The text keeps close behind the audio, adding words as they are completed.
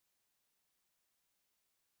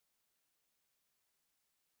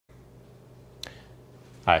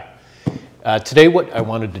Hi. Today what I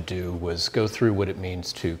wanted to do was go through what it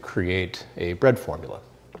means to create a bread formula.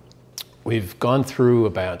 We've gone through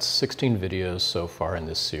about 16 videos so far in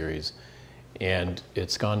this series, and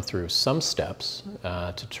it's gone through some steps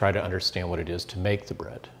to try to understand what it is to make the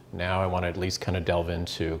bread. Now I want to at least kind of delve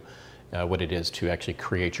into what it is to actually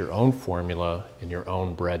create your own formula in your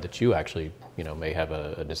own bread that you actually may have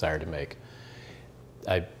a desire to make.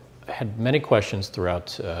 I had many questions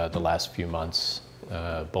throughout the last few months,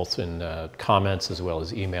 both in comments as well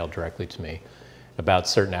as email directly to me, about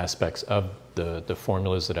certain aspects of the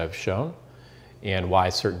formulas that I've shown and why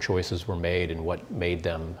certain choices were made and what made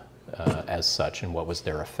them as such and what was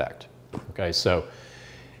their effect. Okay, so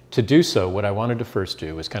to do so, what I wanted to first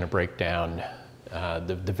do was kind of break down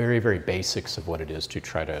the very, very basics of what it is to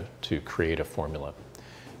try to create a formula.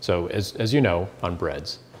 So as you know, on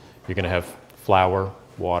breads, you're going to have flour,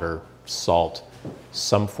 water, salt,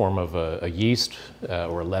 some form of a yeast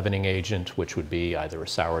or a leavening agent, which would be either a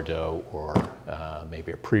sourdough or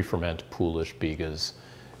maybe a pre-ferment, poolish, bigas,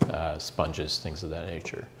 sponges, things of that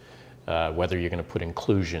nature. Whether you're going to put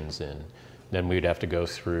inclusions in, then we'd have to go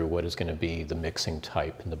through what is going to be the mixing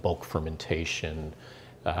type and the bulk fermentation,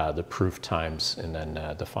 the proof times, and then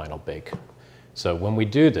the final bake. So when we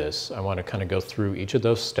do this, I want to kind of go through each of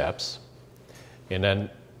those steps and then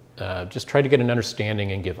just try to get an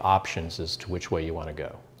understanding and give options as to which way you want to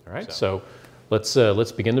go. All right, so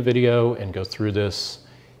let's begin the video and go through this.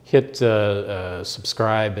 Hit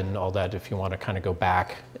subscribe and all that if you want to kind of go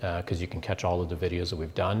back, because you can catch all of the videos that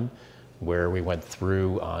we've done where we went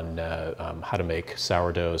through on how to make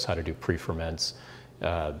sourdoughs, how to do pre-ferments,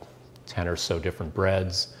 10 or so different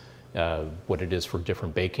breads, what it is for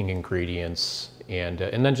different baking ingredients, and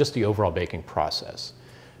then just the overall baking process.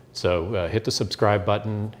 So hit the subscribe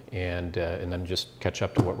button and then just catch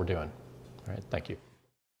up to what we're doing. All right, thank you.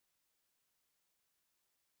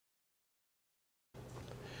 All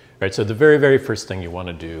right, so the very, very first thing you want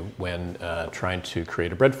to do when trying to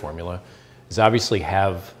create a bread formula is obviously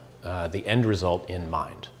have the end result in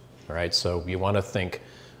mind. All right, so you want to think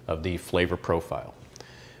of the flavor profile.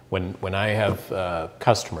 When I have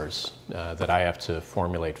customers that I have to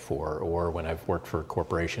formulate for, or when I've worked for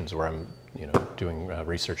corporations where I'm doing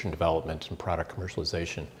research and development and product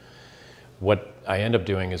commercialization, what I end up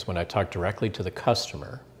doing is when I talk directly to the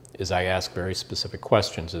customer is I ask very specific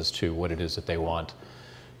questions as to what it is that they want.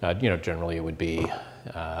 Generally it would be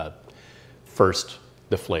first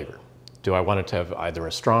the flavor. Do I want it to have either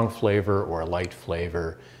a strong flavor or a light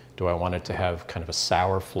flavor? Do I want it to have kind of a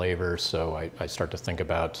sour flavor? So I start to think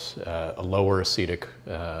about a lower acetic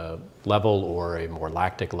level or a more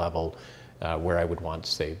lactic level, where I would want,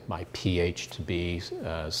 say, my pH to be,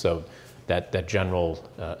 so that general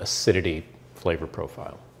acidity flavor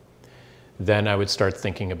profile. Then I would start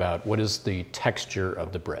thinking about what is the texture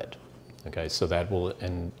of the bread. Okay, so that will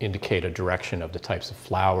indicate a direction of the types of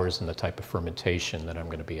flours and the type of fermentation that I'm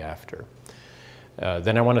going to be after.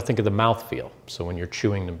 Then I want to think of the mouthfeel. So when you're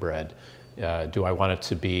chewing the bread, do I want it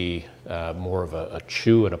to be more of a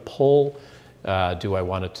chew and a pull? Do I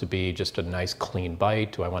want it to be just a nice clean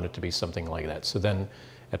bite? Do I want it to be something like that? So then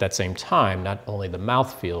at that same time, not only the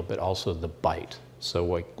mouthfeel, but also the bite.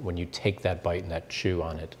 So when you take that bite and that chew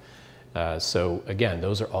on it. So again,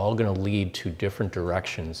 those are all going to lead to different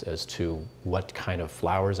directions as to what kind of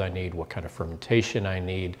flours I need, what kind of fermentation I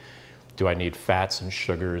need. Do I need fats and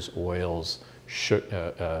sugars, oils,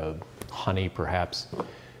 honey perhaps?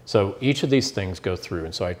 So each of these things go through,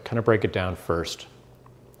 and so I kind of break it down first.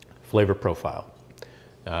 Flavor profile.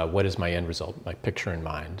 What is my end result, my picture in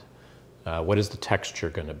mind? What is the texture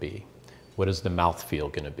going to be? What is the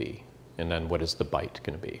mouthfeel going to be? And then what is the bite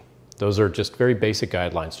going to be? Those are just very basic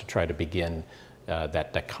guidelines to try to begin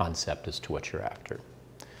that concept as to what you're after.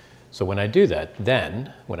 So when I do that,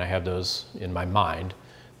 then when I have those in my mind,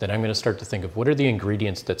 then I'm going to start to think of what are the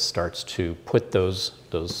ingredients that starts to put those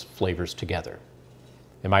flavors together.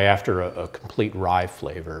 Am I after a complete rye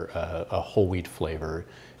flavor, a whole wheat flavor?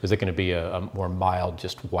 Is it going to be a more mild,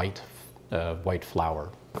 just white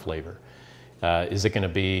flour flavor? Is it going to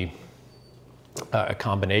be a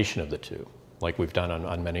combination of the two, like we've done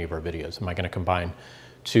on many of our videos? Am I going to combine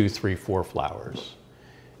 2, 3, 4 flours?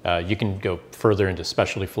 You can go further into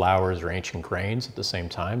specialty flours or ancient grains at the same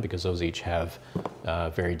time, because those each have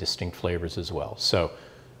very distinct flavors as well. So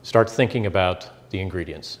start thinking about the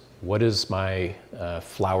ingredients. What is my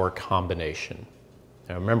flour combination?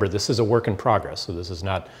 Now remember, this is a work in progress, so this is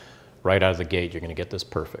not right out of the gate you're going to get this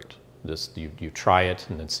perfect. You try it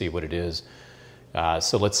and then see what it is.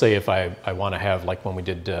 So let's say if I want to have, like when we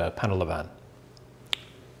did pain au levain,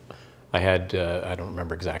 I had, I don't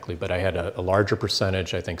remember exactly, but I had a larger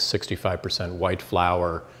percentage, I think 65% white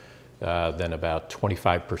flour, then about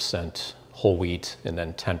 25% whole wheat, and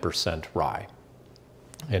then 10% rye.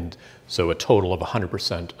 And so a total of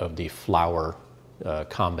 100% of the flour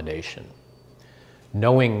combination.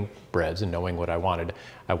 Knowing breads and knowing what I wanted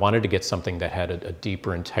to get something that had a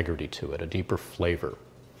deeper integrity to it, a deeper flavor.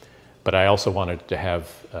 But I also wanted to have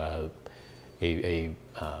a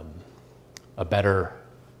better,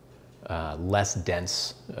 less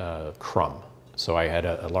dense crumb. So I had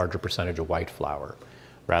a larger percentage of white flour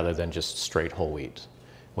rather than just straight whole wheat.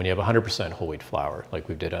 When you have 100% whole wheat flour, like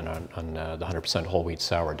we did on the 100% whole wheat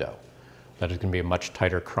sourdough, that is going to be a much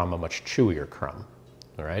tighter crumb, a much chewier crumb.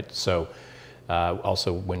 All right. So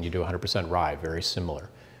also when you do 100% rye, very similar.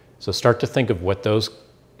 So start to think of what those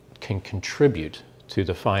can contribute to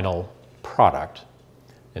the final product,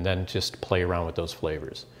 and then just play around with those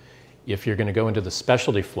flavors. If you're going to go into the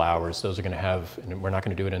specialty flours, those are going to have, and we're not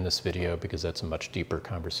going to do it in this video because that's a much deeper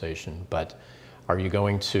conversation, but are you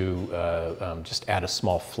going to just add a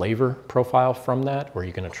small flavor profile from that, or are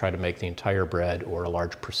you going to try to make the entire bread or a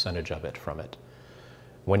large percentage of it from it?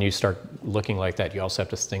 When you start looking like that, you also have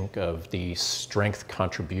to think of the strength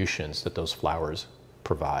contributions that those flours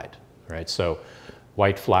provide, right? So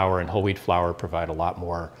white flour and whole wheat flour provide a lot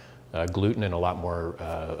more gluten and a lot more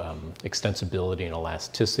extensibility and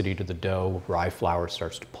elasticity to the dough. Rye flour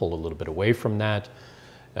starts to pull a little bit away from that.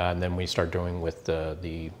 And then we start doing with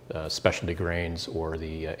the specialty grains or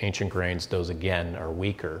the ancient grains. Those again are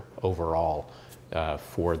weaker overall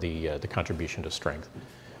for the contribution to strength.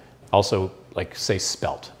 Also, like say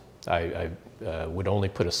spelt. I would only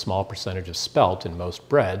put a small percentage of spelt in most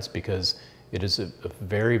breads because it is a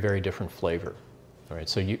very, very different flavor. All right,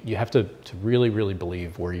 so you have to really, really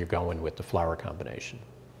believe where you're going with the flour combination.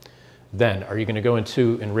 Then, are you going to go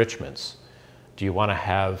into enrichments? Do you want to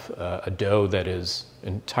have a dough that is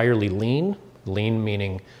entirely lean? Lean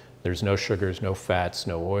meaning there's no sugars, no fats,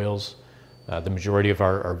 no oils. The majority of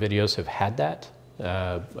our videos have had that,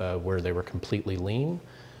 where they were completely lean.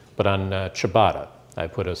 But on ciabatta, I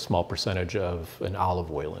put a small percentage of an olive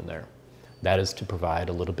oil in there. That is to provide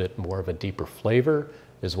a little bit more of a deeper flavor,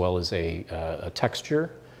 as well as a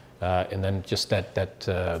texture, and then just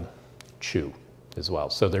that chew as well.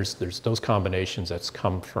 So there's those combinations that's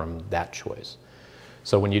come from that choice.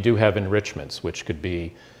 So when you do have enrichments, which could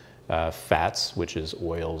be fats, which is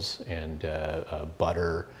oils and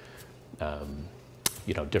butter,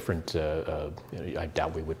 you know, different, I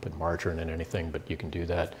doubt we would put margarine in anything, but you can do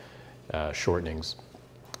that, shortenings.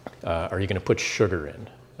 Are you going to put sugar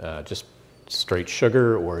in? Just straight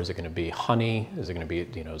sugar, or is it going to be honey? Is it going to be,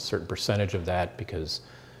 you know, a certain percentage of that? Because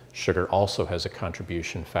sugar also has a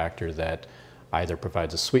contribution factor that either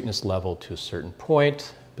provides a sweetness level to a certain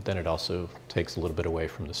point, but then it also takes a little bit away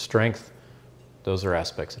from the strength. Those are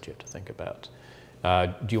aspects that you have to think about.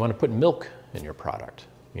 Do you want to put milk in your product?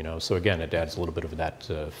 You know, so again, it adds a little bit of that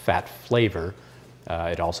fat flavor.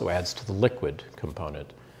 It also adds to the liquid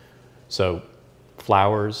component. So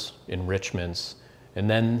flours, enrichments, and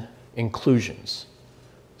then inclusions.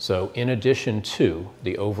 So in addition to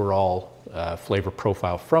the overall flavor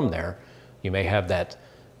profile from there, you may have that,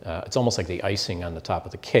 it's almost like the icing on the top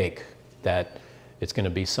of the cake, that it's going to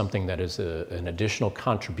be something that is an additional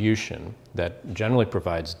contribution that generally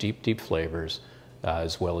provides deep, deep flavors,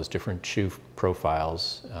 as well as different chew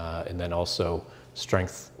profiles, and then also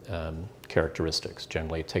strength characteristics.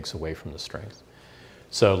 Generally, it takes away from the strength.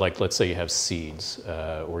 So like, let's say you have seeds,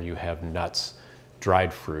 or you have nuts,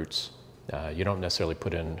 dried fruits. You don't necessarily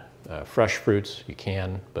put in fresh fruits. You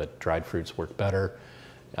can, but dried fruits work better.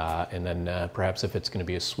 And then perhaps if it's going to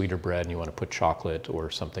be a sweeter bread and you want to put chocolate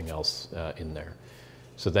or something else in there.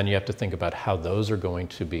 So then you have to think about how those are going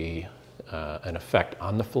to be an effect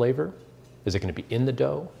on the flavor. Is it going to be in the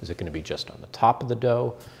dough? Is it going to be just on the top of the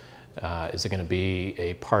dough? Is it going to be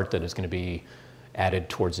a part that is going to be added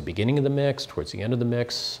towards the beginning of the mix, towards the end of the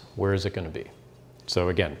mix? Where is it going to be? So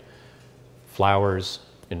again, flours,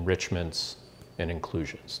 enrichments, and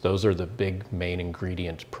inclusions. Those are the big main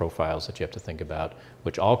ingredient profiles that you have to think about,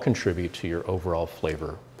 which all contribute to your overall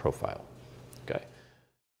flavor profile. Okay.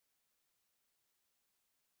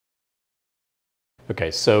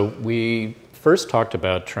 Okay, so we first talked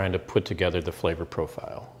about trying to put together the flavor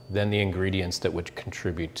profile, then the ingredients that would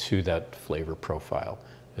contribute to that flavor profile,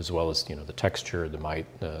 as well as, you know, the texture, the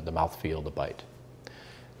mouthfeel, the bite.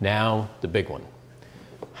 Now, the big one.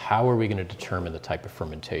 How are we going to determine the type of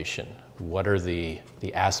fermentation? What are the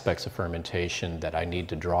aspects of fermentation that I need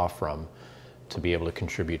to draw from to be able to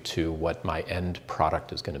contribute to what my end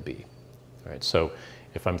product is going to be? All right, so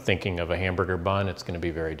If I'm thinking of a hamburger bun, it's going to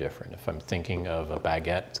be very different. If I'm thinking of a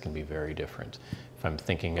baguette, it's going to be very different. If I'm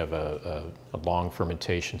thinking of a long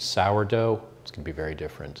fermentation sourdough, it's going to be very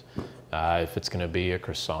different. If it's going to be a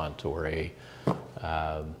croissant or a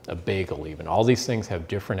bagel even, all these things have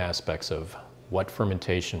different aspects of what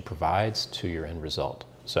fermentation provides to your end result.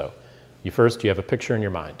 So you have a picture in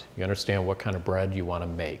your mind. You understand what kind of bread you want to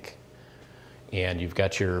make. And you've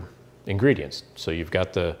got your ingredients. So you've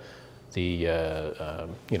got the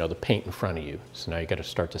paint in front of you. So now you got to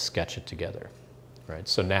start to sketch it together, right?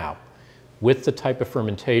 So now, with the type of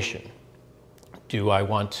fermentation, do I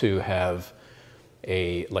want to have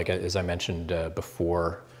as I mentioned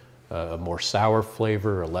before, a more sour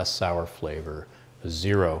flavor, a less sour flavor, a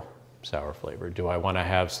zero sour flavor? Do I want to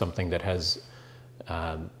have something that has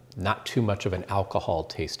not too much of an alcohol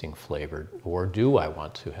tasting flavor, or do I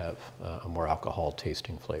want to have a more alcohol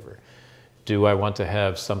tasting flavor? Do I want to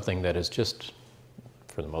have something that is just,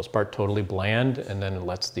 for the most part, totally bland, and then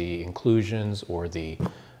lets the inclusions or the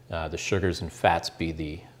sugars and fats be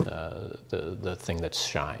the thing that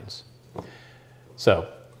shines?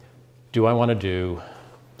 So, do I want to do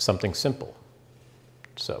something simple?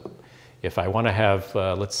 So, if I want to have,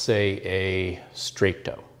 let's say, a straight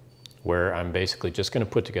dough, where I'm basically just going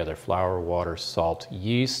to put together flour, water, salt,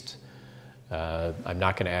 yeast. I'm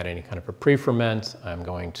not going to add any kind of a pre-ferment.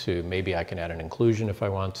 Maybe I can add an inclusion if I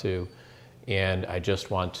want to. And I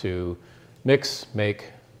just want to mix,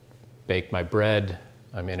 bake my bread.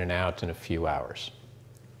 I'm in and out in a few hours.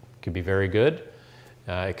 It can be very good.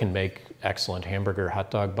 It can make excellent hamburger, hot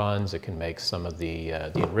dog buns. It can make some of the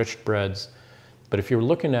enriched breads. But if you're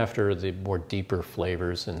looking after the more deeper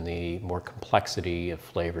flavors and the more complexity of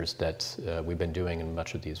flavors that we've been doing in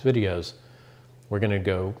much of these videos, we're going to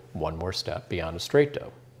go one more step beyond a straight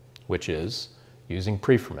dough, which is using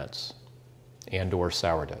pre-ferments and or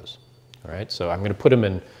sourdoughs. All right, so I'm going to put them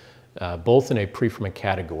in both in a pre-ferment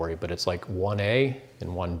category, but it's like 1A and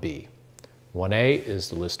 1B. 1A is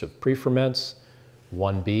the list of pre-ferments.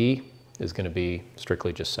 1B is going to be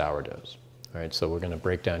strictly just sourdoughs. All right, so we're going to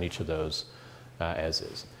break down each of those as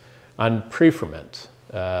is. On pre-ferment,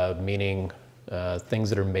 meaning things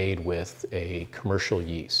that are made with a commercial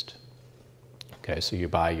yeast. Okay, so you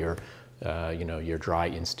buy your dry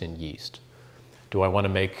instant yeast. Do I want to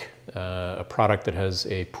make a product that has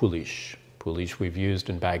a pouliche? Pouliche we've used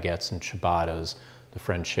in baguettes and ciabattas, the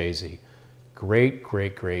francesi. Great,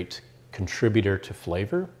 great, great contributor to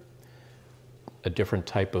flavor, a different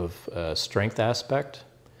type of strength aspect,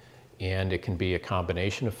 and it can be a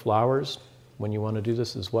combination of flours when you want to do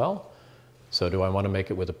this as well. So do I want to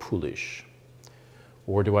make it with a pouliche?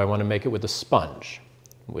 Or do I want to make it with a sponge,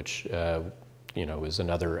 which is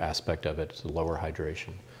another aspect of it, it's a lower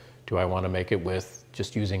hydration. Do I want to make it with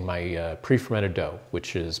just using my pre-fermented dough,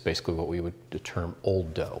 which is basically what we would term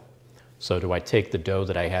old dough. So do I take the dough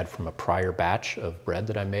that I had from a prior batch of bread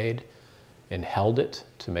that I made and held it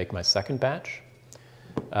to make my second batch?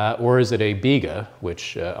 Or is it a biga,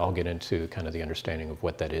 which I'll get into kind of the understanding of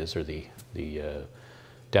what that is, or the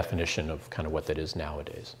definition of kind of what that is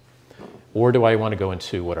nowadays. Or do I want to go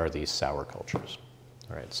into what are these sour cultures?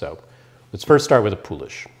 All right, so let's first start with a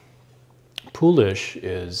pouliche. Pouliche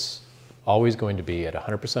is always going to be at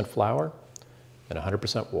 100% flour and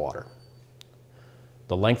 100% water.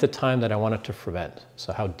 The length of time that I want it to ferment,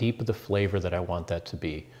 so how deep the flavor that I want that to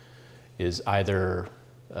be, is either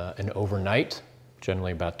an overnight,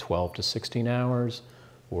 generally about 12 to 16 hours,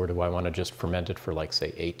 or do I want to just ferment it for like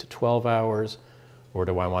say 8 to 12 hours, or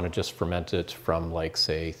do I want to just ferment it from like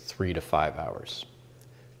say 3 to 5 hours?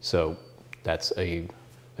 So that's a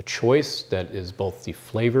choice that is both the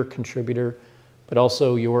flavor contributor, but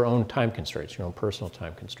also your own time constraints, your own personal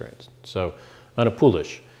time constraints. So on a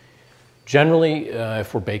pouliche, generally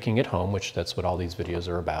if we're baking at home, which that's what all these videos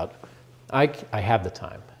are about, I have the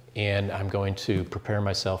time and I'm going to prepare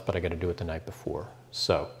myself, but I got to do it the night before.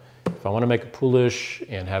 So if I want to make a pouliche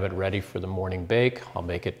and have it ready for the morning bake, I'll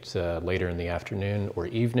make it later in the afternoon or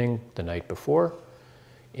evening the night before.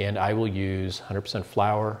 And I will use 100%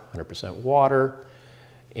 flour, 100% water,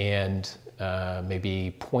 and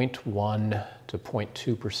maybe 0.1 to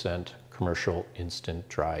 0.2% commercial instant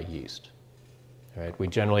dry yeast. All right, we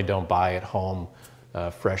generally don't buy at home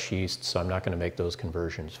fresh yeast, so I'm not going to make those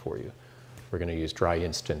conversions for you. We're going to use dry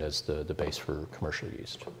instant as the base for commercial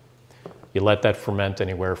yeast. You let that ferment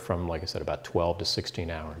anywhere from, like I said, about 12 to 16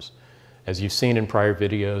 hours. As you've seen in prior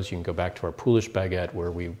videos, you can go back to our pouliche baguette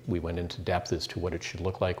where we went into depth as to what it should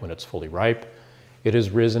look like when it's fully ripe. It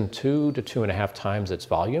has risen 2 to 2.5 times its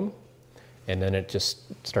volume, and then it just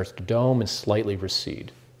starts to dome and slightly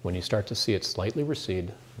recede. When you start to see it slightly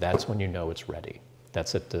recede, that's when you know it's ready.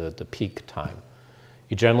 That's at the peak time.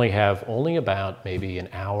 You generally have only about maybe an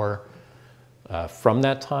hour from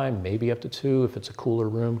that time, maybe up to 2 if it's a cooler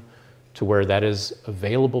room, to where that is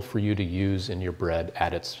available for you to use in your bread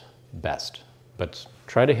at its best. But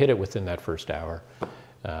try to hit it within that first hour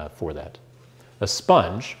for that. A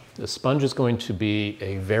sponge is going to be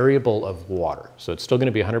a variable of water. So it's still going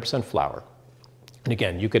to be 100% flour. And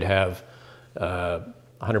again, you could have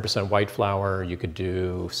 100% white flour. You could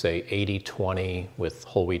do, say, 80-20 with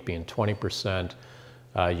whole wheat being 20%.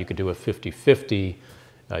 You could do a 50-50.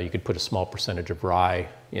 You could put a small percentage of rye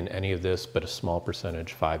in any of this, but a small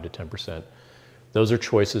percentage, 5 to 10%. Those are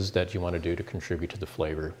choices that you want to do to contribute to the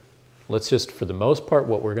flavor. Let's just, for the most part,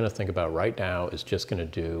 what we're going to think about right now is just going to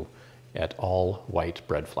do at all white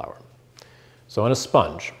bread flour. So on a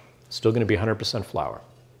sponge, still going to be 100% flour.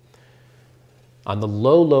 On the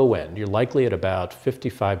low end, you're likely at about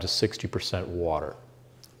 55 to 60% water,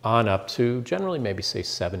 on up to generally maybe say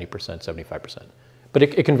 70%, 75%. But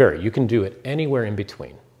it can vary. You can do it anywhere in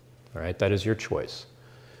between. All right, that is your choice.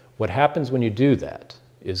 What happens when you do that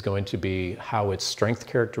is going to be how its strength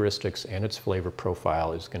characteristics and its flavor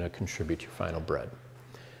profile is going to contribute to your final bread.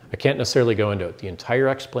 I can't necessarily go into the entire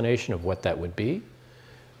explanation of what that would be,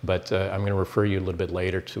 but I'm going to refer you a little bit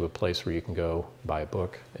later to a place where you can go buy a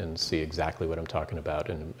book and see exactly what I'm talking about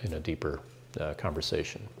in a deeper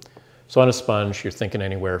conversation. So on a sponge, you're thinking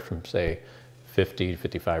anywhere from, say, 50 to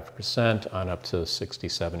 55% on up to 60,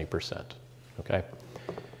 70%, okay?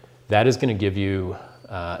 That is going to give you,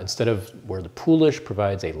 instead of where the poolish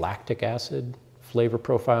provides a lactic acid flavor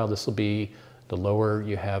profile, this will be the lower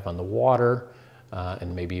you have on the water,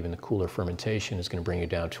 and maybe even the cooler fermentation is going to bring you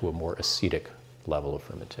down to a more acetic level of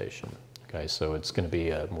fermentation, okay? So it's going to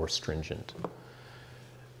be more stringent.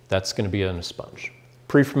 That's going to be on a sponge.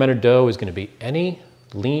 Pre-fermented dough is going to be any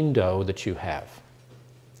lean dough that you have,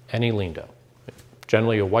 any lean dough.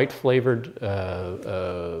 Generally a white flavored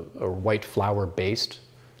or white flour based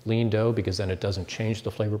lean dough, because then it doesn't change the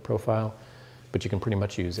flavor profile, but you can pretty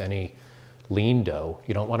much use any lean dough.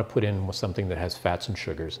 You don't want to put in something that has fats and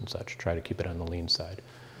sugars and such. Try to keep it on the lean side.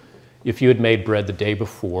 If you had made bread the day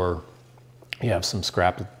before, you have some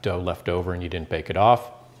scrap dough left over and you didn't bake it off,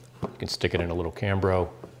 you can stick it in a little Cambro,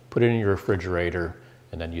 put it in your refrigerator,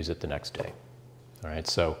 and then use it the next day. All right,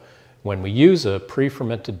 so when we use a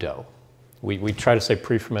pre-fermented dough, we try to say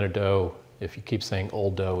pre-fermented dough. If you keep saying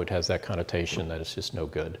old dough, it has that connotation that it's just no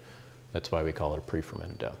good. That's why we call it a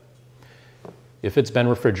pre-fermented dough. If it's been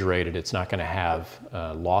refrigerated, it's not going to have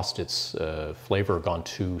lost its flavor, gone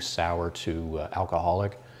too sour, too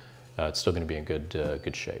alcoholic. It's still going to be in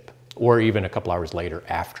good shape. Or even a couple hours later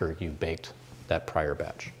after you baked that prior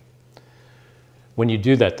batch. When you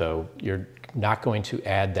do that though, you're not going to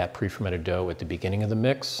add that pre-fermented dough at the beginning of the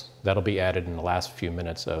mix. That'll be added in the last few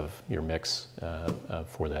minutes of your mix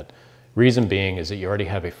for that. Reason being is that you already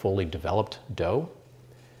have a fully developed dough.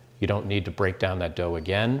 You don't need to break down that dough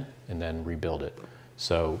again and then rebuild it.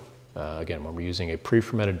 So again, when we're using a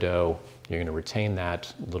pre-fermented dough, you're going to retain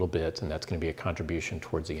that little bit, and that's going to be a contribution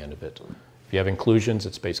towards the end of it. If you have inclusions,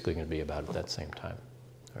 it's basically going to be about at that same time.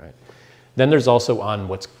 All right. Then there's also on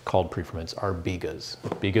what's called pre-ferments are bigas.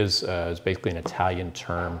 Bigas is basically an Italian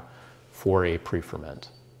term for a pre-ferment.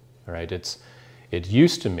 All right. It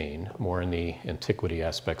used to mean, more in the antiquity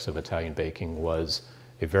aspects of Italian baking, was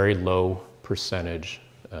a very low percentage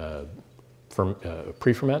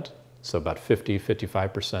pre-ferment, so about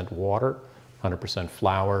 50–55% water, 100%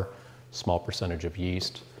 flour, small percentage of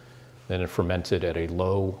yeast. Then it fermented at a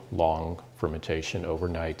low, long fermentation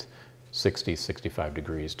overnight, 60–65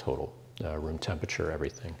 degrees total, room temperature,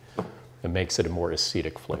 everything. It makes it a more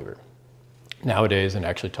acetic flavor. Nowadays, and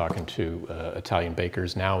actually talking to Italian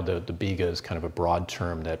bakers, now the biga is kind of a broad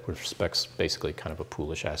term that respects basically kind of a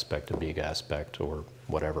poolish aspect, a biga aspect, or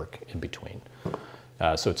whatever in between.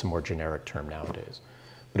 So it's a more generic term nowadays.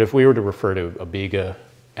 But if we were to refer to a biga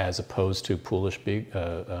as opposed to poolish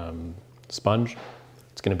sponge,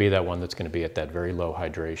 it's going to be that one that's going to be at that very low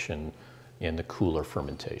hydration in the cooler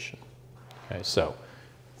fermentation. Okay, so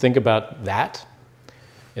think about that,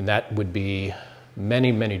 and that would be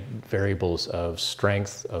many, many variables of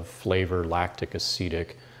strength, of flavor, lactic,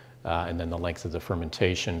 acetic, and then the length of the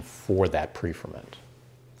fermentation for that pre-ferment.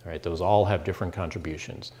 All right, those all have different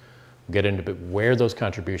contributions. We'll get into where those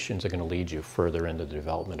contributions are going to lead you further into the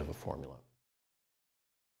development of a formula.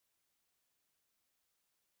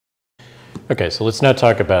 Okay, so let's now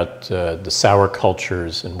talk about the sour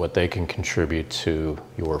cultures and what they can contribute to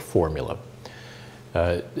your formula.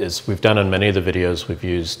 As we've done on many of the videos, we've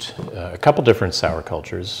used a couple different sour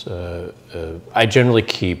cultures. I generally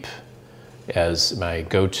keep as my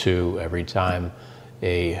go-to every time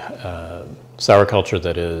a sour culture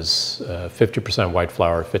that is 50% white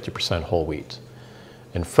flour, 50% whole wheat.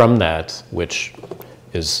 And from that, which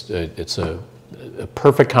is, it's a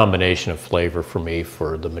perfect combination of flavor for me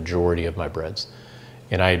for the majority of my breads.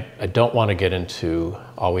 And I don't want to get into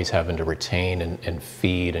always having to retain and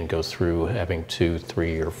feed and go through having 2,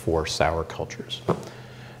 3, or 4 sour cultures.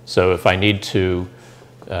 So if I need to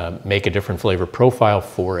make a different flavor profile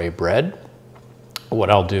for a bread,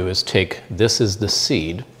 what I'll do is take this as the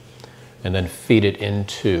seed and then feed it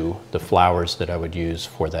into the flours that I would use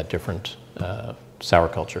for that different sour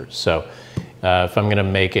culture. So if I'm going to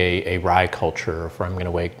make a rye culture, or if I'm going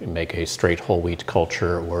to make a straight whole wheat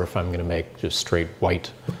culture, or if I'm going to make just straight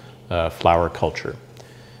white flour culture,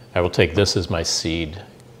 I will take this as my seed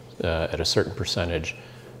at a certain percentage,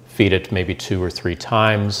 feed it maybe 2 or 3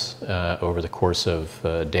 times over the course of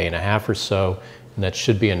a day and a half or so, and that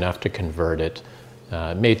should be enough to convert it.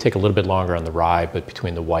 It may take a little bit longer on the rye, but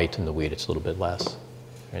between the white and the wheat, it's a little bit less.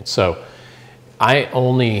 And so I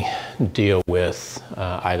only deal with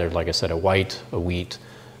either, like I said, a white, a wheat,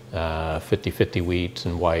 50-50 wheat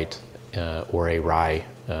and white, or a rye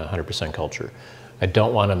 100% culture. I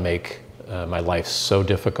don't want to make my life so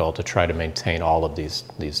difficult to try to maintain all of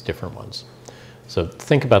these different ones. So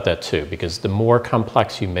think about that too, because the more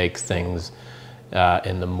complex you make things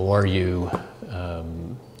and the more you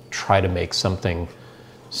try to make something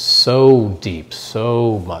so deep,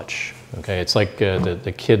 so much. Okay, it's like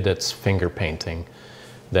the kid that's finger painting.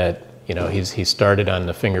 That, you know, he started on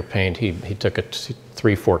the finger paint. He took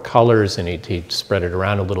 3, 4 colors and he spread it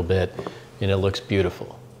around a little bit, and it looks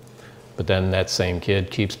beautiful. But then that same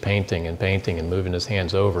kid keeps painting and painting and moving his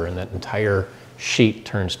hands over, and that entire sheet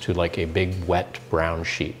turns to like a big wet brown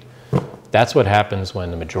sheet. That's what happens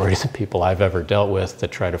when the majority of the people I've ever dealt with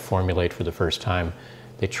that try to formulate for the first time,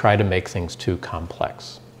 they try to make things too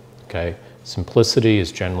complex. Okay? Simplicity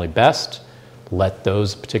is generally best. Let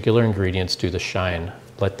those particular ingredients do the shine.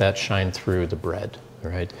 Let that shine through the bread.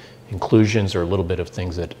 All right? Inclusions are a little bit of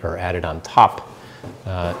things that are added on top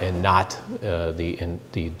and not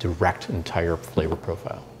the direct entire flavor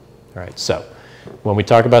profile. All right, so when we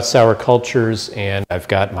talk about sour cultures, and I've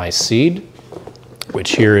got my seed,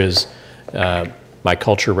 which here is my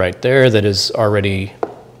culture right there that is already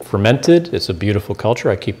fermented. It's a beautiful culture.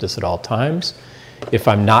 I keep this at all times. If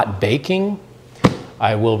I'm not baking,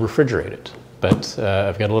 I will refrigerate it. But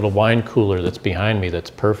I've got a little wine cooler that's behind me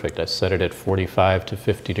that's perfect. I set it at 45 to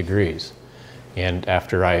 50 degrees. And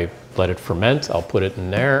after I let it ferment, I'll put it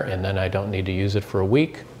in there, and then I don't need to use it for a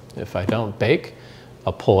week. If I don't bake,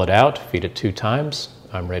 I'll pull it out, feed it 2 times,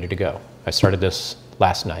 I'm ready to go. I started this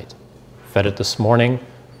last night, fed it this morning,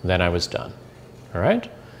 then I was done. All right?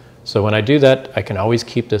 So when I do that, I can always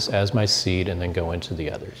keep this as my seed and then go into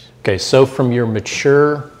the others. Okay, so from your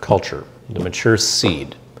mature culture, the mature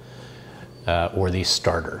seed, or the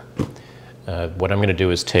starter, what I'm going to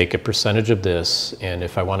do is take a percentage of this, and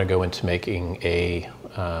if I want to go into making a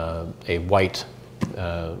white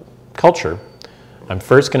culture, I'm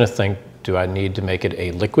first going to think, do I need to make it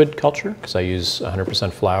a liquid culture? Because I use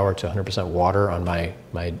 100% flour to 100% water on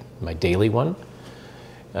my daily one.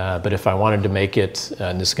 But if I wanted to make it,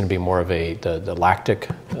 and this is going to be more of the lactic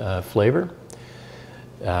flavor,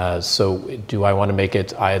 so do I want to make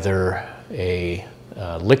it either a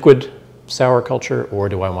liquid sour culture, or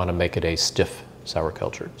do I want to make it a stiff sour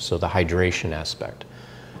culture? So the hydration aspect.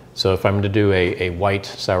 So if I'm going to do a white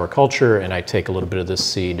sour culture and I take a little bit of this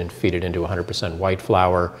seed and feed it into 100% white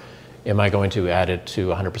flour, am I going to add it to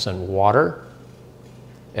 100% water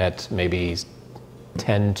at maybe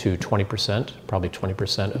 10 to 20%, probably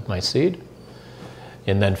 20% of my seed,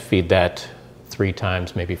 and then feed that 3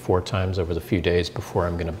 times, maybe 4 times over the few days before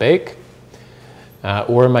I'm going to bake?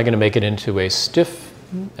 Or am I going to make it into a stiff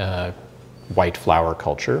white flour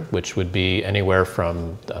culture, which would be anywhere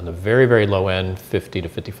from, on the very, very low end, 50 to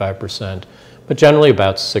 55%, but generally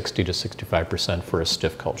about 60 to 65% for a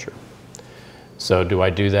stiff culture. So do I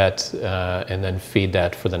do that and then feed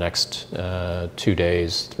that for the next 2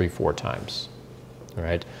 days, 3, 4 times? All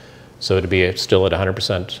right. So it'd be still at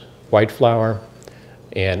 100% white flour,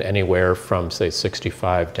 and anywhere from, say,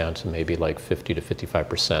 65 down to maybe like 50 to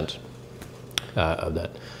 55% of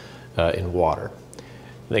that in water.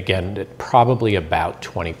 Again, probably about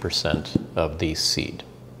 20% of the seed.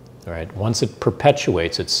 All right. Once it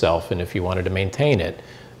perpetuates itself, and if you wanted to maintain it,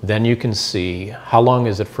 then you can see how long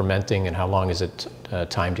is it fermenting and how long is it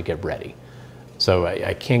time to get ready. So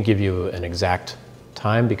I can't give you an exact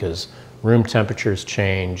time because room temperatures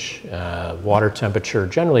change, water temperature.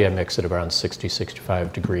 Generally, I mix it around 60,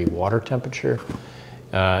 65 degree water temperature.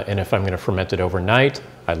 And if I'm going to ferment it overnight,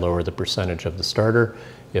 I lower the percentage of the starter.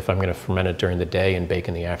 If I'm going to ferment it during the day and bake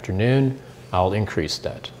in the afternoon, I'll increase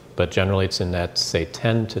that. But generally it's in that, say,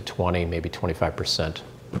 10 to 20, maybe 25%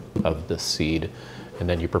 of the seed. And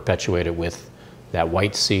then you perpetuate it with that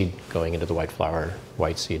white seed going into the white flour,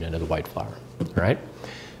 white seed into the white flour, all right?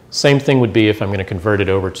 Same thing would be if I'm going to convert it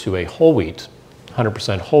over to a whole wheat,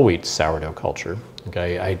 100% whole wheat sourdough culture,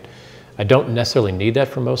 okay? I don't necessarily need that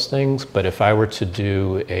for most things, but if I were to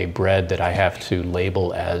do a bread that I have to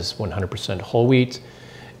label as 100% whole wheat,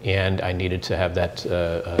 and I needed to have that,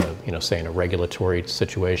 you know, say in a regulatory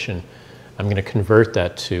situation, I'm going to convert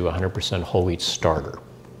that to 100% whole wheat starter,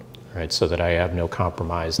 right? So that I have no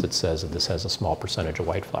compromise that says that this has a small percentage of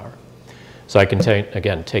white flour. So I can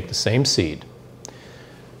again take the same seed,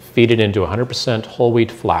 feed it into 100% whole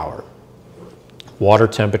wheat flour, water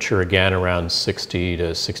temperature again around 60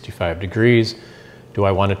 to 65 degrees. Do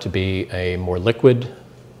I want it to be a more liquid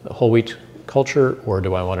whole wheat culture, or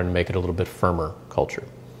do I want to make it a little bit firmer culture?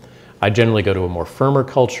 I generally go to a more firmer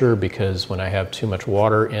culture because when I have too much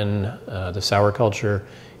water in the sour culture,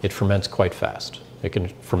 it ferments quite fast. It can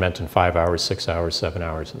ferment in 5 hours, 6 hours, 7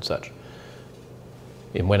 hours and such.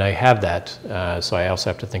 And when I have that, so I also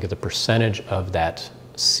have to think of the percentage of that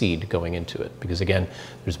seed going into it, because again,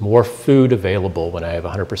 there's more food available when I have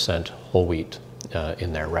 100% whole wheat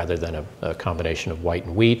in there rather than a combination of white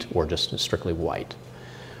and wheat or just strictly white.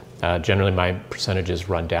 Generally, my percentages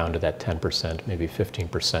run down to that 10%, maybe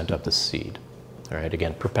 15% of the seed. All right,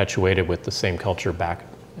 again, perpetuated with the same culture back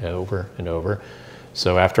over and over.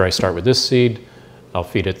 So after I start with this seed, I'll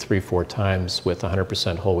feed it 3-4 times with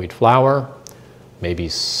 100% whole wheat flour, maybe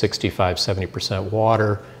 65-70%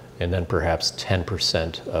 water, and then perhaps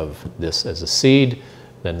 10% of this as a seed.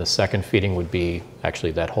 Then the second feeding would be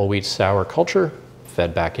actually that whole wheat sour culture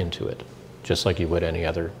fed back into it, just like you would any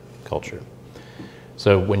other culture.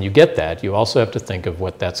 So when you get that, you also have to think of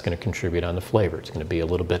what that's going to contribute on the flavor. It's going to be a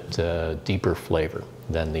little bit deeper flavor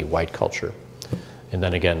than the white culture. And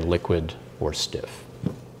then again, liquid or stiff.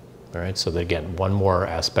 All right, so that again, one more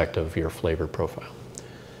aspect of your flavor profile.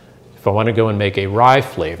 If I want to go and make a rye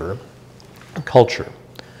flavor culture,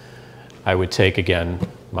 I would take, again,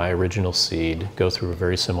 my original seed, go through a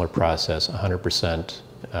very similar process, 100%,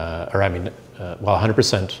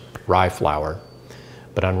 100% rye flour.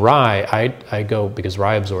 But on rye, I go, because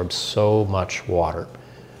rye absorbs so much water,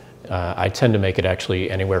 I tend to make it actually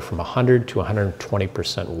anywhere from 100 to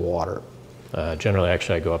 120% water. Generally,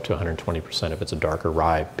 actually, I go up to 120% if it's a darker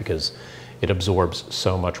rye because it absorbs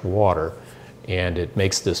so much water, and it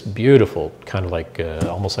makes this beautiful, kind of like,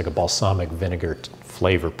 almost like a balsamic vinegar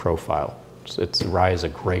flavor profile. Rye is a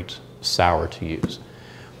great sour to use.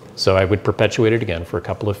 So I would perpetuate it again for a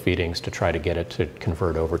couple of feedings to try to get it to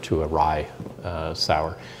convert over to a rye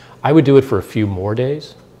sour. I would do it for a few more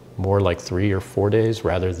days, more like 3 or 4 days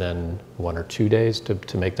rather than 1 or 2 days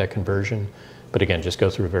to make that conversion. But again, just go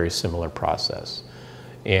through a very similar process.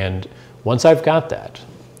 And once I've got that,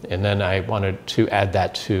 and then I wanted to add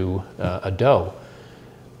that to a dough,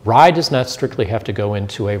 rye does not strictly have to go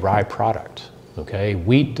into a rye product. Okay,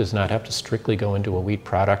 wheat does not have to strictly go into a wheat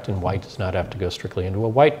product, and white does not have to go strictly into a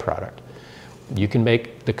white product. You can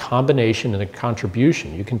make the combination and the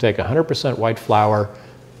contribution. You can take 100% white flour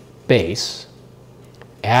base,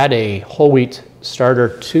 add a whole wheat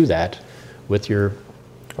starter to that with your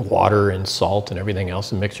water and salt and everything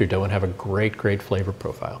else, and mix your dough and have a great, great flavor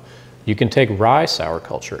profile. You can take rye sour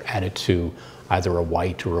culture, add it to either a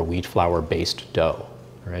white or a wheat flour based dough.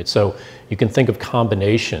 All right, so you can think of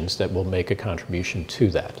combinations that will make a contribution to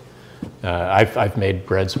that. I've made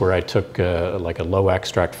breads where I took like a low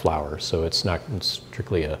extract flour, so it's not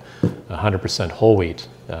strictly a 100% whole wheat.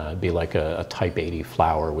 It'd be like a type 80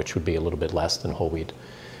 flour, which would be a little bit less than whole wheat.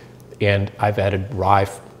 And I've added rye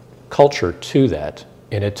culture to that,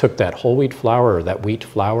 and it took that whole wheat flour or that wheat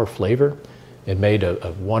flour flavor and made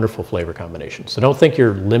a wonderful flavor combination. So don't think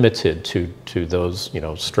you're limited to those,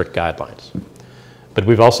 strict guidelines. But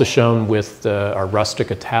we've also shown with our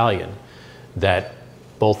rustic Italian that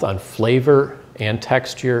both on flavor and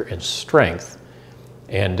texture and strength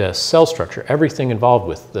and cell structure, everything involved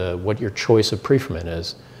with what your choice of pre-ferment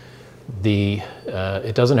is,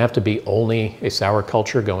 it doesn't have to be only a sour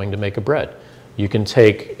culture going to make a bread. You can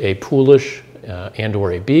take a Polish and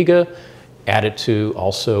or a Biga, add it to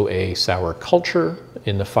also a sour culture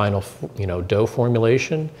in the final dough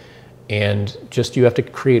formulation, and just you have to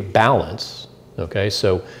create balance. Okay,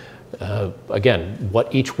 so again,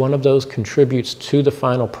 what each one of those contributes to the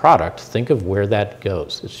final product, think of where that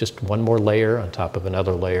goes. It's just one more layer on top of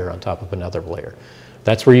another layer on top of another layer.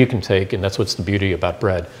 That's where you can take, and that's what's the beauty about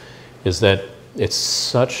bread, is that it's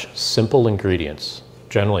such simple ingredients.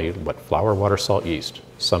 Generally, flour, water, salt, yeast,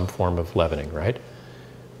 some form of leavening, right?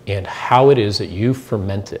 And how it is that you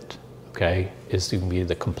ferment it, okay, is going to be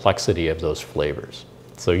the complexity of those flavors.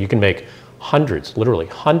 So you can make hundreds, literally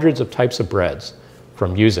hundreds of types of breads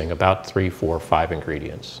from using about 3, 4, 5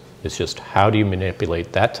 ingredients. It's just how do you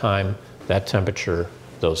manipulate that time, that temperature,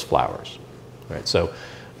 those flours. Right? So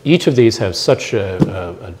each of these has such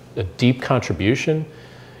a deep contribution,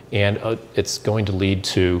 and it's going to lead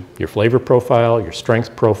to your flavor profile, your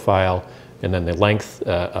strength profile, and then the length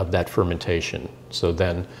of that fermentation. So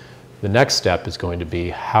then the next step is going to be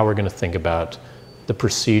how we're going to think about the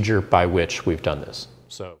procedure by which we've done this.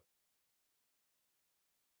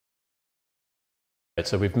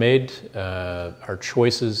 So we've made our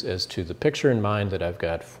choices as to the picture in mind that I've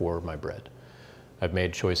got for my bread. I've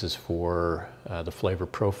made choices for the flavor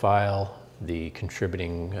profile, the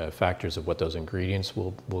contributing factors of what those ingredients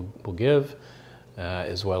will give,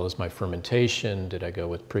 as well as my fermentation. Did I go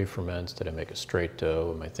with pre-ferments? Did I make a straight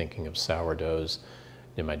dough? Am I thinking of sourdoughs?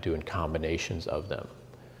 Am I doing combinations of them?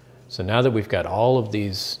 So now that we've got all of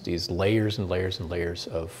these layers and layers and layers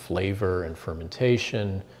of flavor and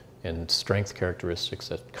fermentation and strength characteristics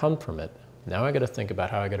that come from it, now I got to think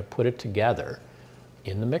about how I got to put it together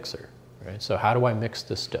in the mixer, right? So how do I mix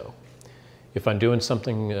this dough? If I'm doing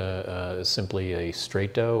something simply a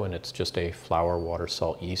straight dough and it's just a flour, water,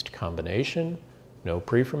 salt, yeast combination, no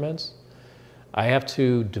pre-ferments, I have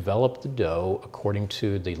to develop the dough according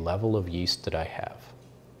to the level of yeast that I have.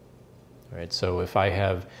 All right, so if I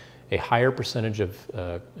have a higher percentage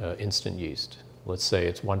of instant yeast, let's say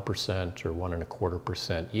it's 1% or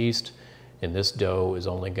 1.25% yeast, and this dough is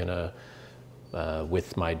only gonna,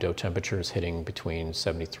 with my dough temperatures hitting between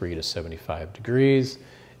 73 to 75 degrees,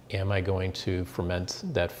 am I going to ferment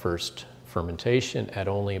that first fermentation at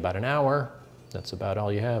only about an hour? That's about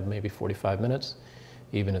all you have, maybe 45 minutes,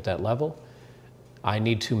 even at that level. I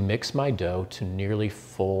need to mix my dough to nearly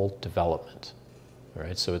full development. All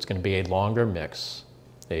right, so it's going to be a longer mix,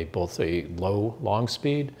 both a low, long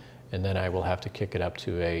speed, and then I will have to kick it up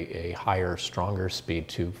to a higher, stronger speed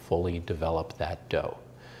to fully develop that dough.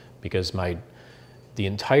 Because the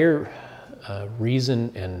entire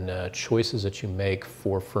reason and choices that you make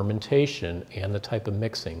for fermentation and the type of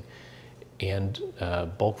mixing and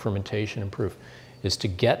bulk fermentation and proof is to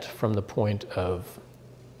get from the point of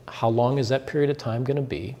how long is that period of time going to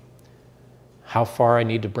be, how far I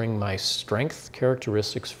need to bring my strength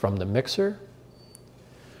characteristics from the mixer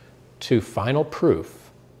to final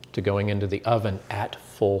proof to going into the oven at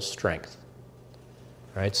full strength.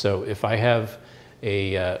 Right? So if I have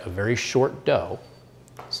a very short dough,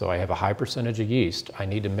 so I have a high percentage of yeast, I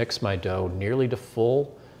need to mix my dough nearly to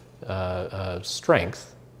full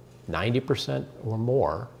strength, 90% or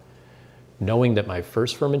more, knowing that my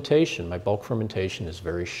first fermentation, my bulk fermentation, is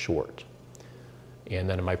very short. And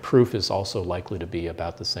then my proof is also likely to be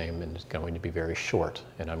about the same and it's going to be very short.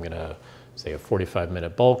 And I'm going to say a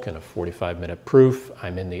 45-minute bulk and a 45-minute proof.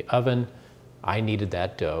 I'm in the oven. I needed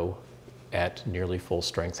that dough at nearly full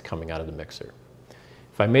strength coming out of the mixer.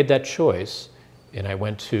 If I made that choice and I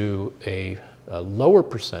went to a lower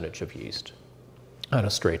percentage of yeast on a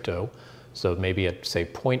straight dough, so maybe at say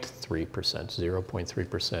 0.3%,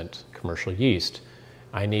 0.3% commercial yeast,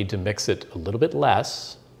 I need to mix it a little bit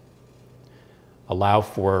less, allow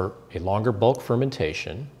for a longer bulk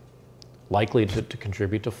fermentation, likely to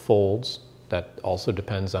contribute to folds. That also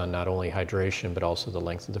depends on not only hydration, but also the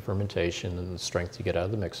length of the fermentation and the strength you get out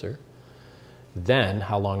of the mixer. Then,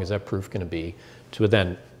 how long is that proof going to be? To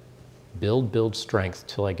then build strength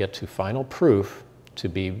till I get to final proof to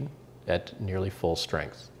be at nearly full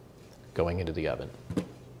strength going into the oven.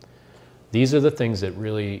 These are the things that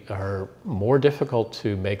really are more difficult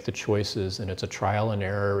to make the choices, and it's a trial and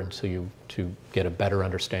error until you get a better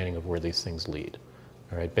understanding of where these things lead.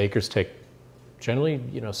 All right, bakers take generally,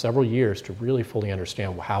 several years to really fully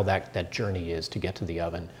understand how that journey is to get to the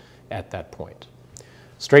oven at that point.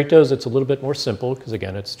 Straight doughs, it's a little bit more simple because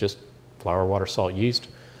again, it's just flour, water, salt, yeast,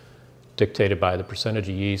 dictated by the percentage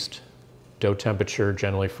of yeast. Dough temperature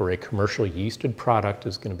generally for a commercial yeasted product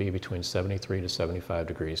is going to be between 73 to 75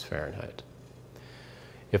 degrees Fahrenheit.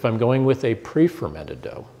 If I'm going with a pre-fermented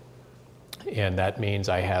dough, and that means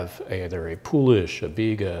I have either a poolish, a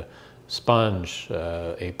biga, sponge,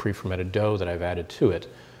 a pre-fermented dough that I've added to it,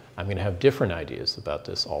 I'm going to have different ideas about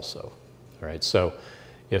this also. All right, so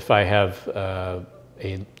if I have a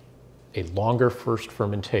longer first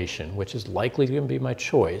fermentation, which is likely going to be my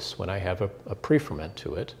choice when I have a pre-ferment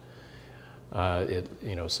to it,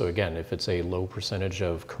 so again, if it's a low percentage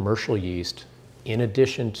of commercial yeast in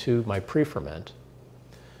addition to my pre-ferment,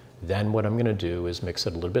 then what I'm going to do is mix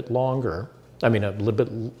it a little bit longer, a little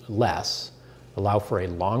bit less, allow for a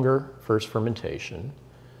longer first fermentation.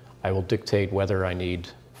 I will dictate whether I need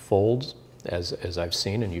folds as I've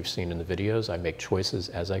seen and you've seen in the videos. I make choices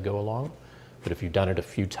as I go along, but if you've done it a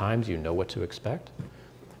few times, you know what to expect.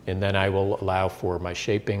 And then I will allow for my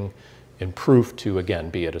shaping and proof to, again,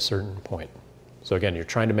 be at a certain point. So again, you're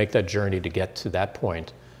trying to make that journey to get to that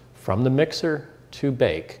point from the mixer to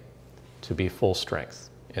bake to be full strength.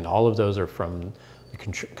 And all of those are from the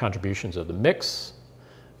contributions of the mix,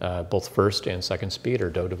 both first and second speed, or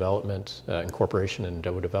dough development, incorporation and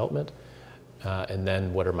dough development. And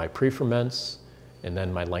then what are my pre-ferments, and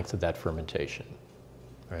then my length of that fermentation.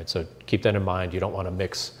 All right, so keep that in mind. You don't want to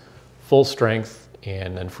mix full strength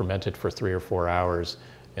and then ferment it for 3 or 4 hours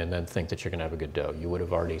and then think that you're going to have a good dough. You would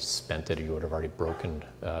have already spent it, or you would have already broken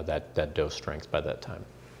that dough strength by that time.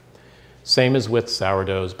 Same as with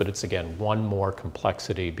sourdoughs, but it's, again, one more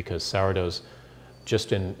complexity, because sourdoughs,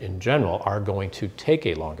 just in general, are going to take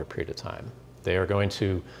a longer period of time. They are going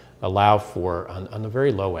to allow for, on the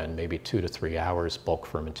very low end, maybe 2 to 3 hours bulk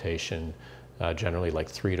fermentation, generally like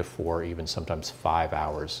 3 to 4, even sometimes 5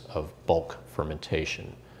 hours of bulk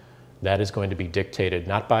fermentation. That is going to be dictated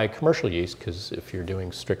not by commercial yeast, because if you're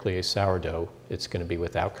doing strictly a sourdough, it's going to be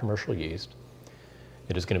without commercial yeast.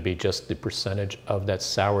 It is going to be just the percentage of that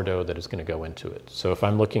sourdough that is going to go into it. So if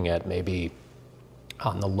I'm looking at maybe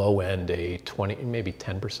on the low end, a 20, maybe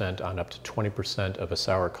 10% on up to 20% of a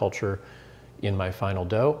sour culture in my final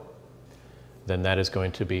dough, then that is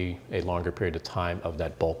going to be a longer period of time of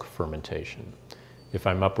that bulk fermentation. If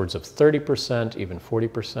I'm upwards of 30%, even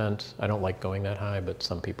 40%, I don't like going that high, but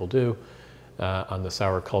some people do, on the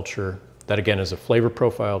sour culture, that again is a flavor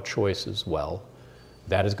profile choice as well.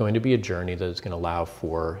 That is going to be a journey that is going to allow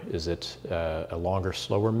for, is it a longer,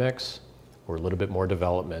 slower mix, or a little bit more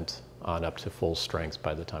development on up to full strength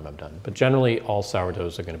by the time I'm done. But generally, all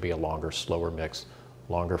sourdoughs are going to be a longer, slower mix,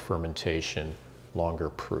 longer fermentation, longer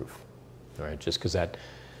proof. All right, just because that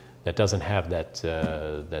doesn't have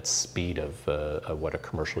that speed of what a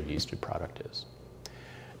commercial yeasted product is.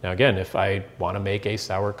 Now again, if I want to make a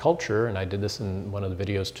sour culture, and I did this in one of the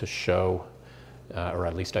videos to show, or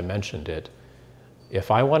at least I mentioned it, if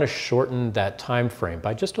I want to shorten that time frame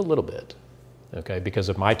by just a little bit, okay, because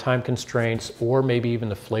of my time constraints, or maybe even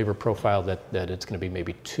the flavor profile that it's going to be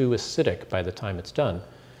maybe too acidic by the time it's done,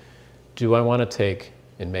 do I want to take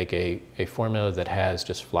and make a formula that has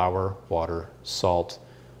just flour, water, salt,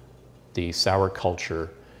 the sour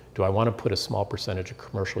culture? Do I want to put a small percentage of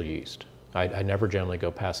commercial yeast? I never generally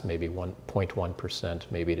go past maybe 1.1%,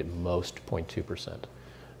 maybe at most 0.2%.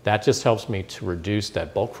 That just helps me to reduce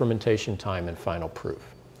that bulk fermentation time and final proof.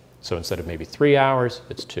 So instead of maybe 3 hours,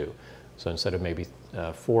 it's 2. So instead of maybe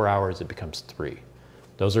 4 hours, it becomes 3.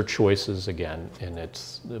 Those are choices, again, and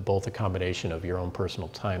it's both a combination of your own personal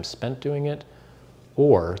time spent doing it,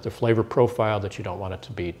 or the flavor profile that you don't want it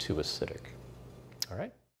to be too acidic. All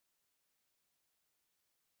right?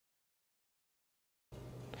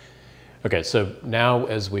 Okay, so now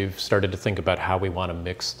as we've started to think about how we want to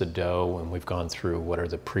mix the dough, and we've gone through what are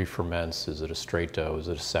the pre-ferments, is it a straight dough, is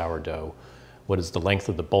it a sourdough, what is the length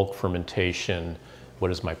of the bulk fermentation,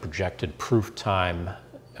 what is my projected proof time,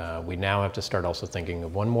 we now have to start also thinking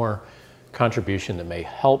of one more contribution that may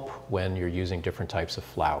help when you're using different types of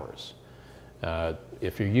flours.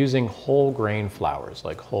 If you're using whole grain flours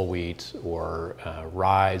like whole wheat or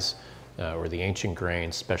rye or the ancient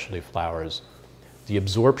grain specialty flours, the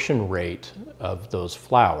absorption rate of those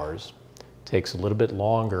flours takes a little bit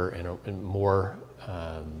longer and more,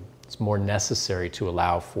 it's more necessary to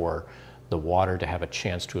allow for the water to have a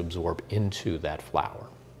chance to absorb into that flour.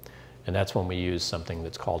 And that's when we use something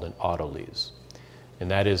that's called an autolyse. And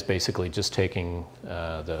that is basically just taking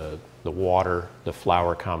the water, the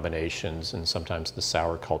flour combinations, and sometimes the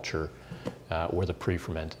sour culture or the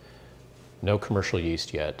pre-ferment. No commercial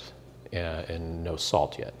yeast yet, and no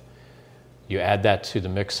salt yet. You add that to the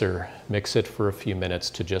mixer, mix it for a few minutes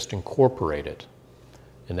to just incorporate it.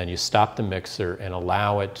 And then you stop the mixer and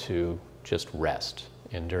allow it to just rest.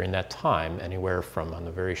 And during that time, anywhere from, on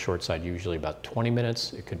the very short side, usually about 20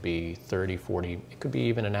 minutes, it could be 30, 40, it could be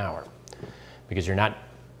even an hour, because you're not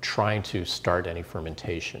trying to start any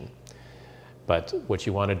fermentation. But what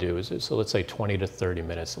you want to do is, so let's say 20 to 30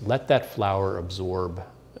 minutes, let that flour absorb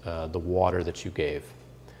the water that you gave.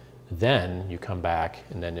 Then you come back,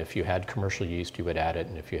 and then if you had commercial yeast, you would add it,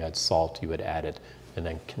 and if you had salt, you would add it, and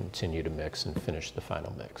then continue to mix and finish the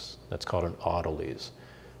final mix. That's called an autolyse.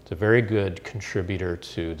 It's a very good contributor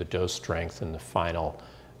to the dough strength and the final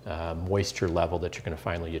moisture level that you're going to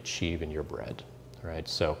finally achieve in your bread. All right,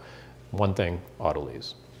 so one thing,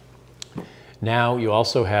 autolyse. Now you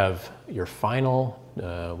also have your final,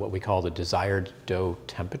 what we call the desired dough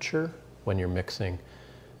temperature when you're mixing.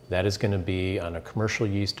 That is going to be on a commercial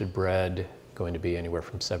yeasted bread going to be anywhere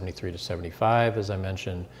from 73 to 75, as I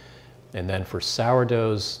mentioned. And then for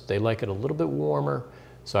sourdoughs, they like it a little bit warmer.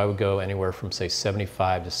 So I would go anywhere from, say,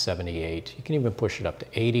 75 to 78. You can even push it up to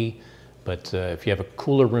 80. But if you have a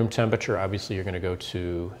cooler room temperature, obviously you're going to go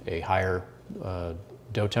to a higher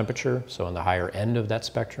dough temperature, so on the higher end of that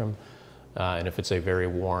spectrum. And if it's a very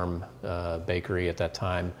warm bakery at that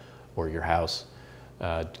time, or your house,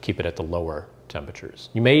 keep it at the lower temperatures.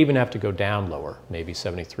 You may even have to go down lower, maybe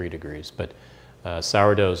 73 degrees, but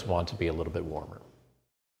sourdoughs want to be a little bit warmer.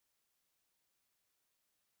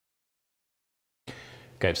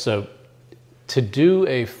 Okay, so to do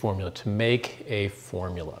a formula, to make a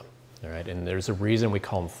formula, all right, and there's a reason we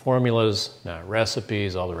call them formulas, not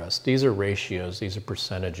recipes, all the rest. These are ratios, these are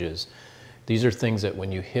percentages. These are things that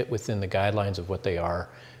when you hit within the guidelines of what they are,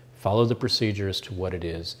 follow the procedure as to what it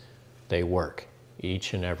is, they work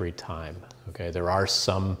each and every time, okay? There are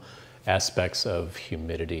some aspects of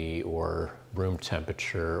humidity or room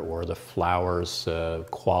temperature or the flour's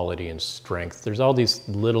quality and strength. There's all these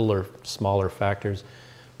little or smaller factors,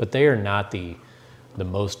 but they are not the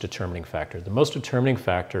most determining factor. The most determining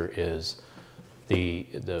factor is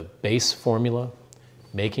the base formula,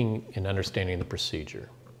 making and understanding the procedure.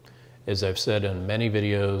 As I've said in many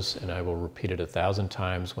videos, and I will repeat it 1,000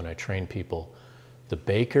 times when I train people, the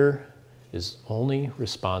baker is only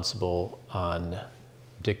responsible on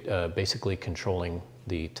basically controlling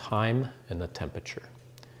the time and the temperature.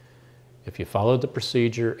 If you follow the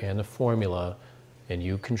procedure and the formula and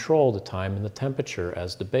you control the time and the temperature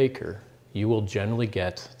as the baker, you will generally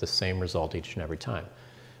get the same result each and every time.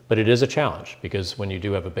 But it is a challenge because when you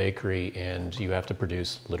do have a bakery and you have to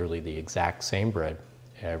produce literally the exact same bread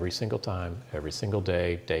every single time, every single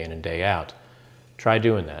day, day in and day out, try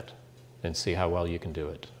doing that and see how well you can do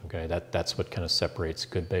it, okay? That's what kind of separates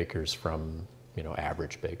good bakers from, you know,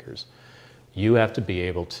 average bakers. You have to be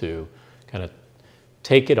able to kind of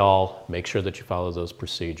take it all, make sure that you follow those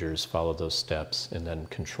procedures, follow those steps, and then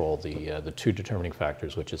control the two determining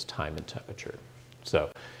factors, which is time and temperature.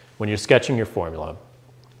 So when you're sketching your formula,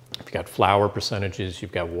 if you've got flour percentages,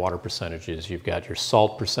 you've got water percentages, you've got your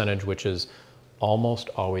salt percentage, which is almost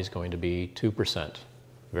always going to be 2%.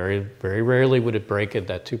 Very, very rarely would it break at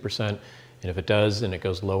that 2%. And if it does and it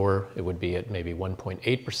goes lower, it would be at maybe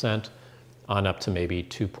 1.8% on up to maybe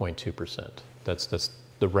 2.2%. That's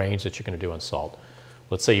the range that you're going to do on salt.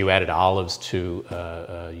 Let's say you added olives to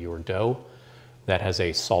your dough. That has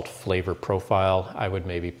a salt flavor profile. I would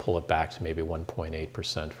maybe pull it back to maybe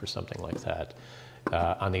 1.8% for something like that.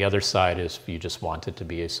 On the other side is if you just want it to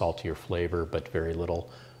be a saltier flavor, but very little,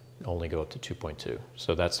 only go up to 2.2.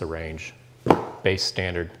 So that's the range. Base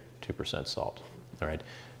standard, 2% salt. All right.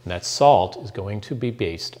 And that salt is going to be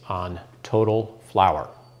based on total flour.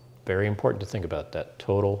 Very important to think about that,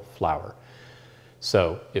 total flour.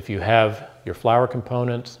 So if you have your flour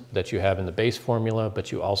component that you have in the base formula,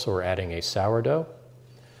 but you also are adding a sourdough,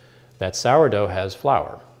 that sourdough has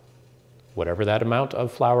flour. Whatever that amount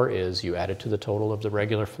of flour is, you add it to the total of the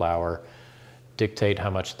regular flour, dictate how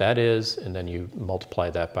much that is, and then you multiply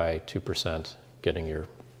that by 2%, getting your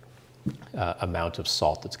amount of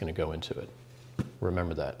salt that's going to go into it.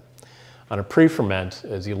 Remember that. On a pre-ferment,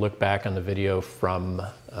 as you look back on the video from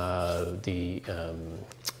the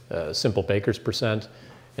simple baker's percent,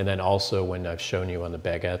 and then also when I've shown you on the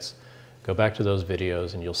baguettes, go back to those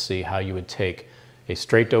videos and you'll see how you would take a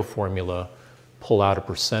straight dough formula, pull out a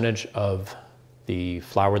percentage of the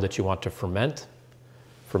flour that you want to ferment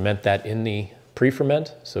that in the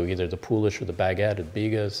pre-ferment, so either the poolish or the baguette or the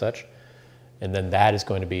biga as such, and then that is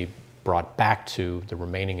going to be brought back to the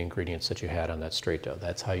remaining ingredients that you had on that straight dough.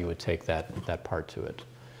 That's how you would take that part to it.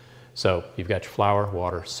 So you've got your flour,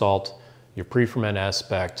 water, salt, your pre-ferment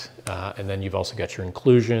aspect, and then you've also got your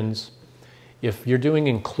inclusions. If you're doing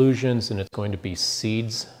inclusions and it's going to be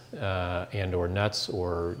seeds and or nuts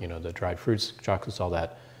or, you know, the dried fruits, chocolates, all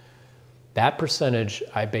that, that percentage,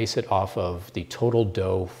 I base it off of the total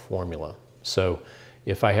dough formula. So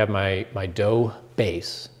if I have my dough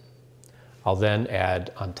base, I'll then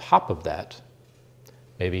add on top of that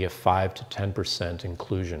maybe a 5 to 10%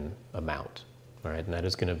 inclusion amount, all right? And that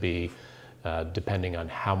is going to be depending on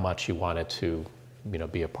how much you want it to, you know,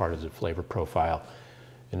 be a part of the flavor profile.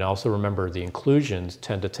 And also remember, the inclusions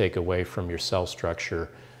tend to take away from your cell structure.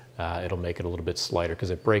 It'll make it a little bit slighter because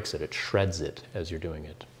it breaks it, it shreds it as you're doing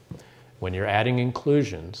it. When you're adding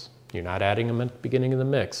inclusions, you're not adding them at the beginning of the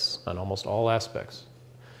mix on almost all aspects.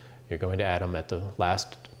 You're going to add them at the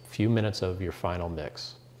last few minutes of your final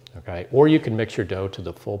mix, okay? Or you can mix your dough to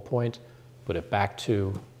the full point, put it back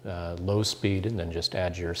to low speed, and then just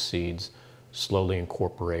add your seeds, slowly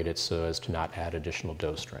incorporate it so as to not add additional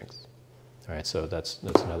dough strength. All right, so that's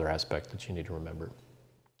another aspect that you need to remember.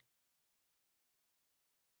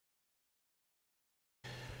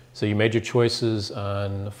 So you made your choices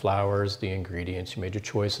on the flours, the ingredients. You made your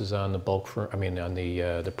choices on the on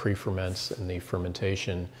the pre-ferments and the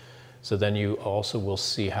fermentation. So then you also will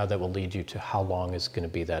see how that will lead you to how long is going to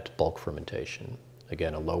be that bulk fermentation.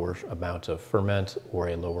 Again, a lower amount of ferment or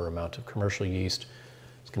a lower amount of commercial yeast.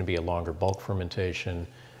 It's going to be a longer bulk fermentation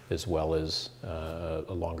as well as a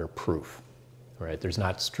longer proof. Right? There's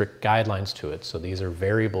not strict guidelines to it, so these are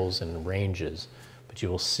variables and ranges, but you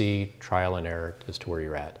will see trial and error as to where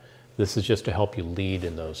you're at. This is just to help you lead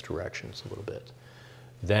in those directions a little bit.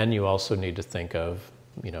 Then you also need to think of,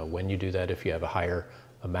 when you do that, if you have a higher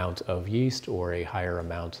amount of yeast or a higher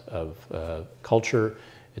amount of culture,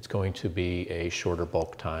 it's going to be a shorter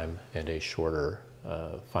bulk time and a shorter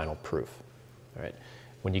final proof. All right.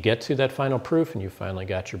 When you get to that final proof and you finally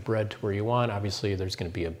got your bread to where you want, obviously there's going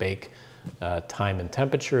to be a bake time and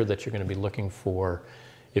temperature that you're going to be looking for.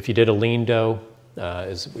 If you did a lean dough,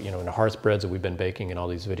 in the hearth breads that we've been baking in all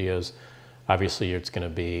these videos, obviously it's going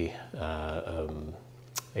to be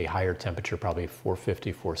a higher temperature, probably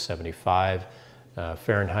 450, 475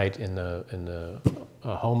 Fahrenheit in the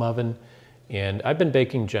home oven. And I've been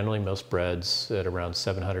baking generally most breads at around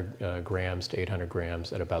 700 grams to 800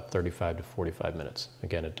 grams at about 35 to 45 minutes.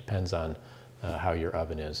 Again, it depends on how your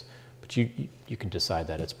oven is, but you can decide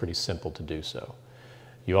that. It's pretty simple to do so.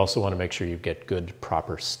 You also want to make sure you get good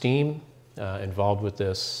proper steam involved with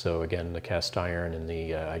this. So again, the cast iron and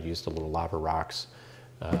I used a little lava rocks,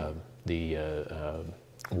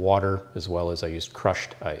 water, as well as I used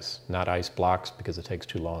crushed ice, not ice blocks because it takes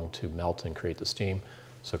too long to melt and create the steam.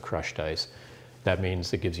 So crushed ice. That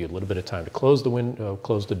means it gives you a little bit of time to close the window,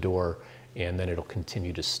 close the door, and then it'll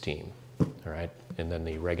continue to steam. All right, and then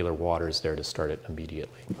the regular water is there to start it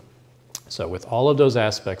immediately. So with all of those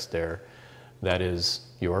aspects there, that is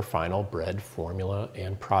your final bread formula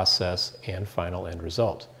and process and final end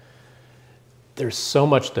result. There's so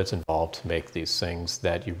much that's involved to make these things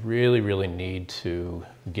that you really, really need to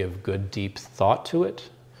give good, deep thought to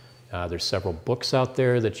it. There's several books out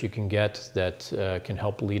there that you can get that can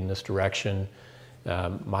help lead in this direction.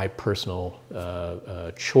 My personal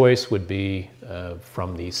choice would be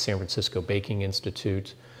from the San Francisco Baking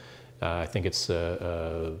Institute. I think it's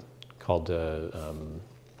called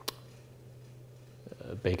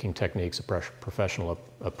Baking Techniques, a Professional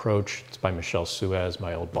Approach. It's by Michelle Suez,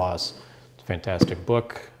 my old boss. It's a fantastic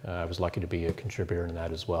book. I was lucky to be a contributor in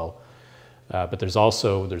that as well. But there's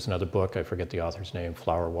another book, I forget the author's name,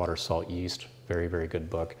 Flour, Water, Salt, Yeast. Very, very good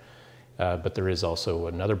book. But there is also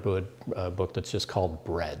another book that's just called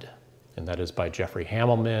Bread, and that is by Jeffrey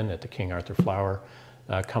Hamelman at the King Arthur Flour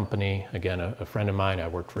Company. Again, a friend of mine, I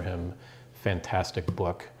worked for him. Fantastic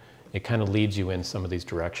book. It kind of leads you in some of these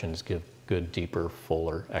directions, give good, deeper,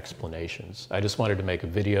 fuller explanations. I just wanted to make a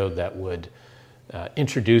video that would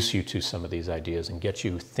introduce you to some of these ideas and get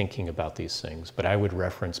you thinking about these things. But I would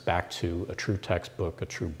reference back to a true textbook, a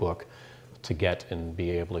true book, to get and be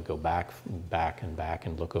able to go back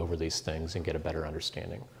and look over these things and get a better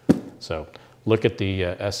understanding. So look at the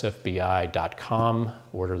sfbi.com,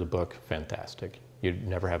 order the book, fantastic. You'd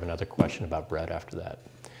never have another question about bread after that.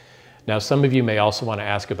 Now, some of you may also want to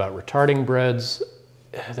ask about retarding breads.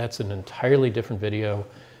 That's an entirely different video.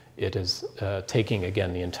 It is taking,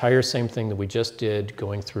 again, the entire same thing that we just did,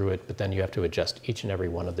 going through it, but then you have to adjust each and every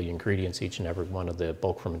one of the ingredients, each and every one of the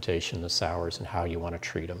bulk fermentation, the sours, and how you want to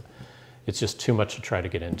treat them. It's just too much to try to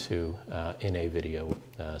get into in a video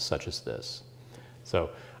such as this. So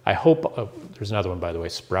I hope, there's another one, by the way,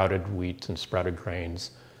 sprouted wheat and sprouted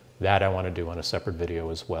grains. That I want to do on a separate video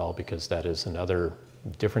as well, because that is another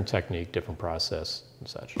different technique, different process and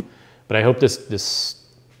such. But I hope this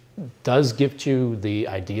does give you the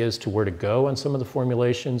ideas to where to go on some of the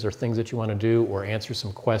formulations or things that you want to do, or answer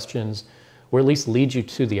some questions, or at least lead you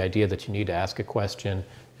to the idea that you need to ask a question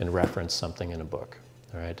and reference something in a book.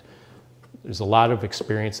 All right. There's a lot of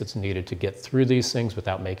experience that's needed to get through these things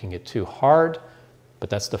without making it too hard, but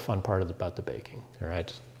that's the fun part about the baking. All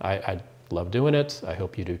right. I love doing it. I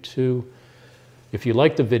hope you do too. If you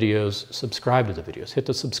like the videos, subscribe to the videos. Hit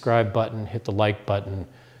the subscribe button, hit the like button.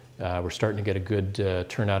 We're starting to get a good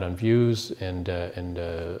turnout on views and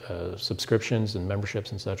subscriptions and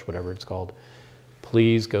memberships and such, whatever it's called.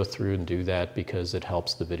 Please go through and do that because it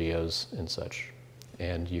helps the videos and such.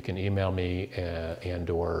 And you can email me and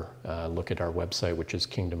or look at our website, which is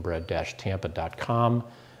kingdombread-tampa.com,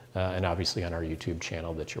 and obviously on our YouTube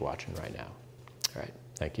channel that you're watching right now. All right,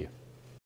 thank you.